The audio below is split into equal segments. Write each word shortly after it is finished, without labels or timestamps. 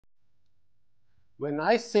When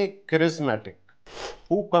I say charismatic,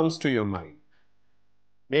 who comes to your mind?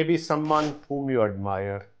 Maybe someone whom you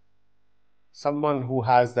admire, someone who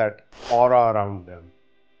has that aura around them,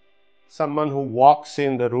 someone who walks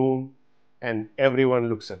in the room and everyone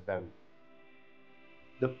looks at them.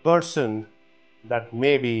 The person that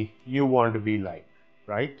maybe you want to be like,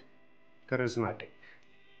 right? Charismatic.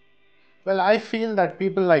 Well, I feel that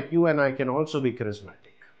people like you and I can also be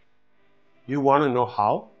charismatic. You want to know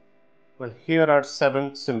how? Well, here are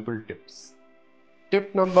 7 simple tips.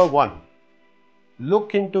 Tip number 1.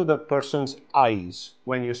 Look into the person's eyes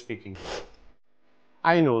when you're speaking.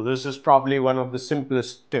 I know this is probably one of the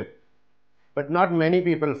simplest tips, but not many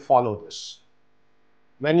people follow this.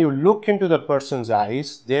 When you look into the person's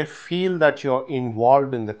eyes, they feel that you're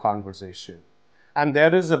involved in the conversation, and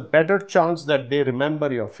there is a better chance that they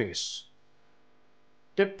remember your face.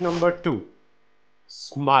 Tip number 2.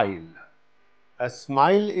 Smile. A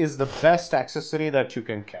smile is the best accessory that you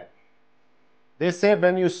can carry. They say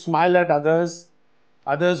when you smile at others,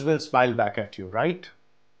 others will smile back at you, right?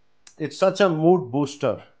 It's such a mood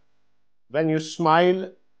booster. When you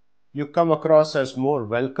smile, you come across as more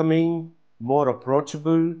welcoming, more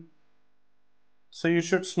approachable. So you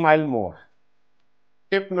should smile more.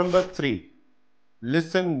 Tip number 3.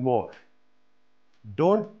 Listen more.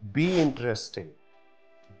 Don't be interesting.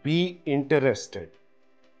 Be interested.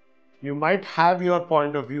 You might have your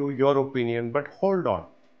point of view, your opinion, but hold on.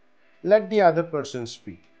 Let the other person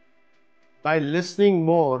speak. By listening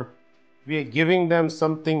more, we are giving them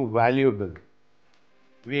something valuable.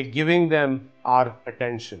 We are giving them our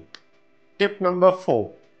attention. Tip number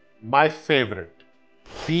 4, my favorite.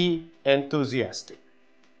 Be enthusiastic.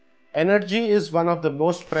 Energy is one of the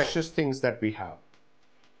most precious things that we have.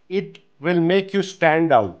 It will make you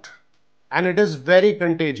stand out, and it is very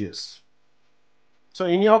contagious. So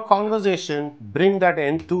in your conversation, bring that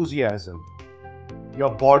enthusiasm. Your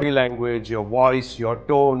body language, your voice, your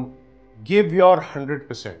tone. Give your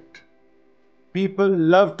 100%. People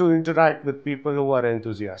love to interact with people who are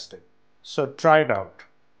enthusiastic. So try it out.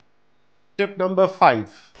 Tip number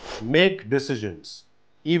 5, make decisions.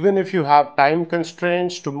 Even if you have time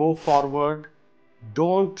constraints to move forward,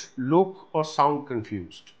 don't look or sound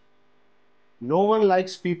confused. No one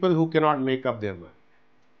likes people who cannot make up their mind.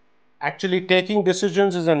 Actually, taking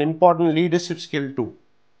decisions is an important leadership skill too.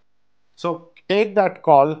 So take that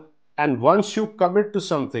call, and once you commit to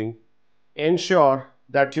something, ensure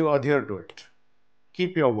that you adhere to it.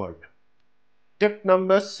 Keep your word. Tip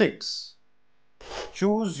number 6,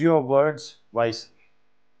 choose your words wisely.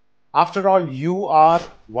 After all, you are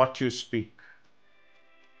what you speak.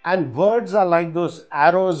 And words are like those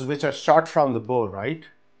arrows which are shot from the bow, right?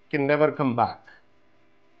 Can never come back.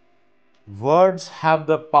 Words have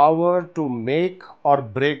the power to make or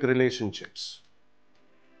break relationships.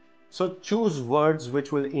 So choose words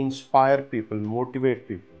which will inspire people, motivate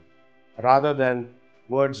people, rather than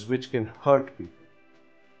words which can hurt people.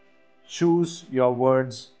 Choose your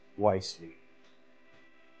words wisely.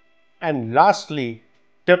 And lastly,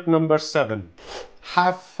 tip number 7,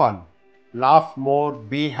 have fun. Laugh more,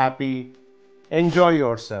 be happy, enjoy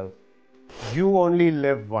yourself. You only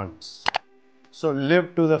live once. So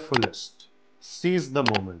live to the fullest. Seize the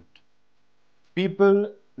moment.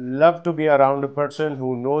 People love to be around a person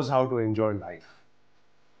who knows how to enjoy life.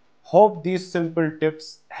 Hope these simple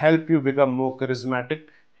tips help you become more charismatic.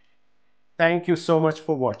 Thank you so much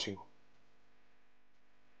for watching.